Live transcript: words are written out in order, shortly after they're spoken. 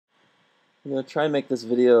I'm going to try and make this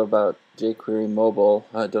video about jQuery mobile.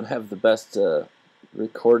 I don't have the best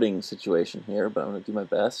recording situation here, but I'm going to do my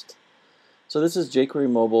best. So this is jQuery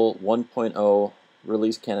mobile 1.0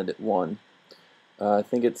 release candidate 1. I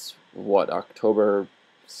think it's, what, October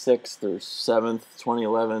 6th or 7th,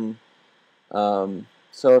 2011.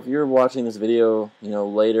 So if you're watching this video,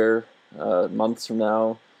 later, months from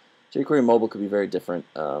now, jQuery mobile could be very different,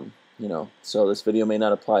 so this video may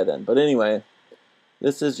not apply then. But anyway,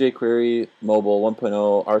 this is jQuery mobile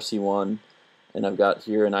 1.0 RC1, and I've got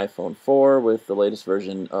here an iPhone 4 with the latest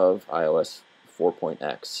version of iOS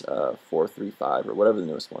 4.x, 4.3.5, or whatever the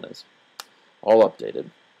newest one is, all updated.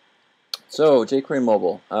 So jQuery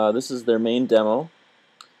mobile, this is their main demo.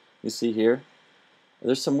 You see here,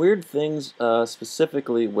 there's some weird things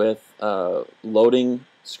specifically with loading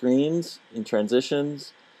screens and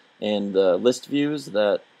transitions and list views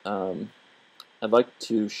that I'd like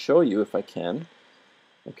to show you if I can.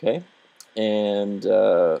 Okay, and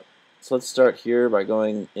so let's start here by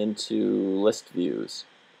going into list views.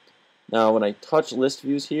 Now when I touch list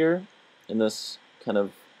views here in this kind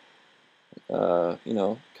of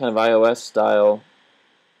iOS style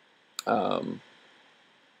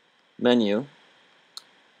menu,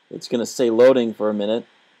 it's going to say loading for a minute,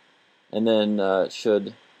 and then it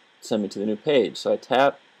should send me to the new page. So I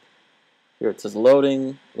tap here, it says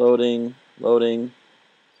loading, loading, loading.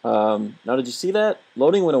 Now did you see that?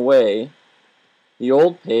 Loading went away, the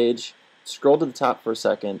old page scrolled to the top for a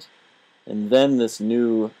second, and then this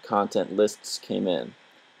new content lists came in.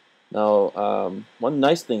 Now one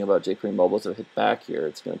nice thing about jQuery mobile is if I hit back here,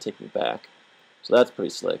 it's going to take me back. So that's pretty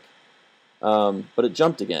slick. But it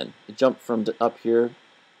jumped again. It jumped from up here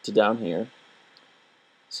to down here.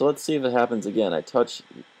 So let's see if it happens again. I touch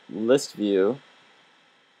list view.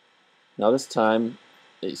 Now this time,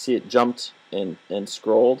 you see it jumped and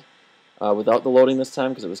scrolled without the loading this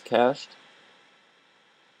time because it was cached.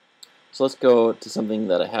 So let's go to something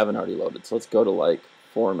that I haven't already loaded. So let's go to like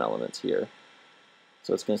form elements here.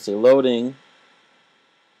 So it's going to say loading.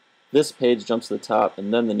 This page jumps to the top,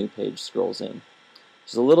 and then the new page scrolls in,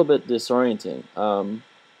 which is a little bit disorienting.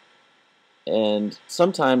 And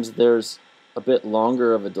sometimes there's a bit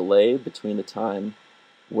longer of a delay between the time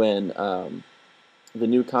when the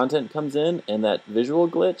new content comes in and that visual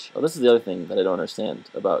glitch. Oh, this is the other thing that I don't understand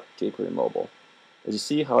about jQuery mobile. Is you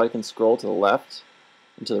see how I can scroll to the left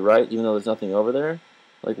and to the right even though there's nothing over there?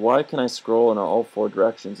 Like, why can I scroll in all four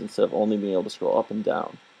directions instead of only being able to scroll up and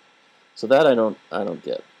down? So that I don't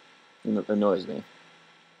get. It annoys me.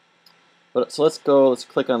 But so let's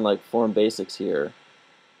click on like form basics here.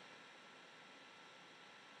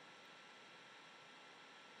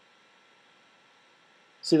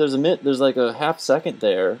 See, there's like a half second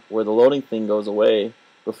there where the loading thing goes away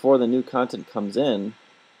before the new content comes in,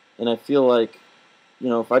 and I feel like,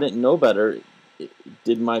 if I didn't know better,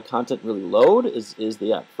 did my content really load? Is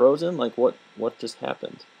the app frozen? Like, what just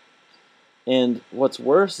happened? And what's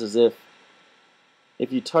worse is if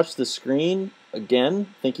you touch the screen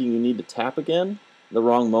again, thinking you need to tap again, the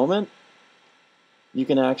wrong moment, you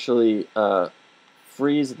can actually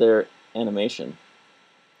freeze their animation,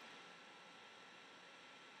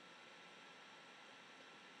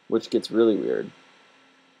 which gets really weird.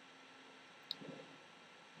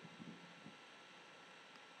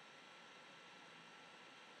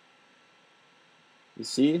 You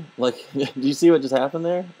see? Like, do you see what just happened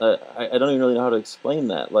there? I don't even really know how to explain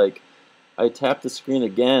that. Like, I tapped the screen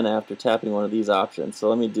again after tapping one of these options. So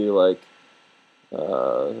let me do, like,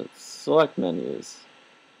 select menus.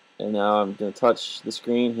 And now I'm going to touch the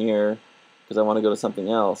screen here because I want to go to something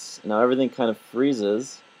else. And now everything kind of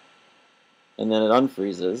freezes, and then it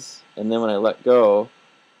unfreezes. And then when I let go,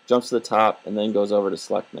 jumps to the top and then goes over to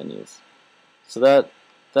select menus. So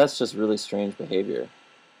that's just really strange behavior.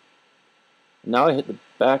 Now I hit the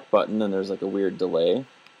back button and there's like a weird delay.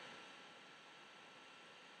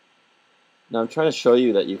 Now I'm trying to show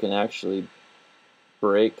you that you can actually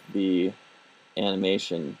break the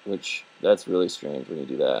animation, which that's really strange when you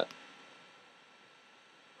do that.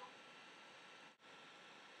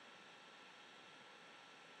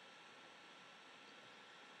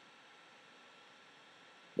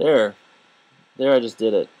 There I just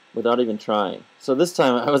did it without even trying. So this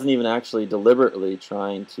time I wasn't even actually deliberately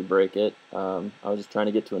trying to break it. I was just trying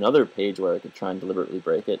to get to another page where I could try and deliberately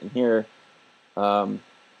break it. And here I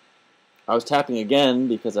was tapping again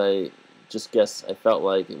because I felt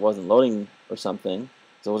like it wasn't loading or something.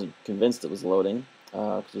 So I wasn't convinced it was loading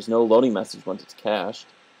because there's no loading message once it's cached.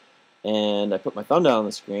 And I put my thumb down on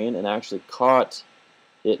the screen and actually caught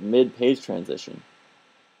it mid-page transition.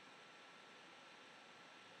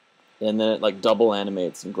 And then it like double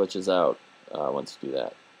animates and glitches out once you do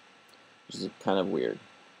that. which is kind of weird.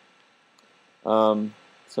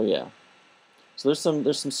 So yeah, so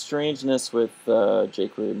there's some strangeness with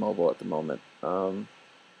jQuery mobile at the moment, and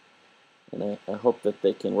I hope that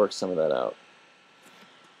they can work some of that out.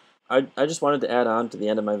 I just wanted to add on to the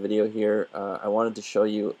end of my video here. I wanted to show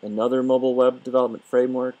you another mobile web development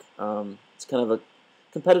framework. It's kind of a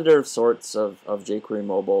competitor of sorts of jQuery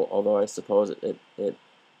mobile, although I suppose it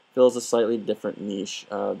fills a slightly different niche.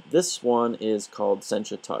 This one is called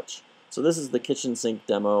Sencha Touch. So this is the kitchen sink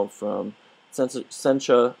demo from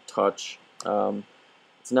Sencha Touch.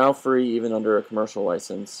 It's now free even under a commercial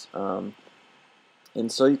license. And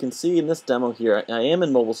so you can see in this demo here, I am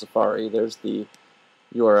in Mobile Safari. There's the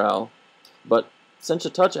URL, but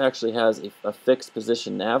Sencha Touch actually has a fixed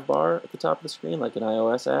position nav bar at the top of the screen, like an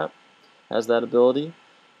iOS app has that ability.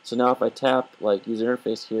 So now if I tap like user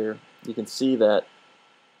interface here, you can see that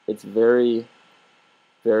it's very,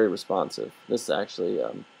 very responsive. This actually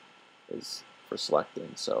is for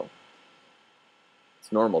selecting, so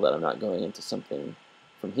it's normal that I'm not going into something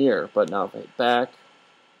from here. But now if I hit back,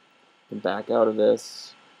 I can back out of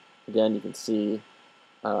this. Again, you can see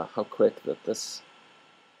how quick that this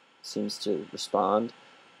seems to respond.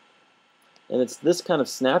 And it's this kind of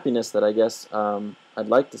snappiness that I guess I'd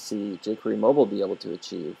like to see jQuery mobile be able to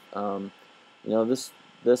achieve.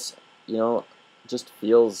 This just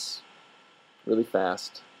feels really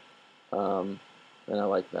fast, and I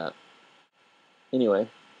like that. Anyway,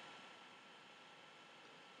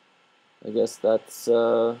 I guess that's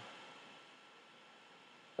about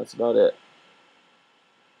it.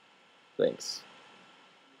 Thanks.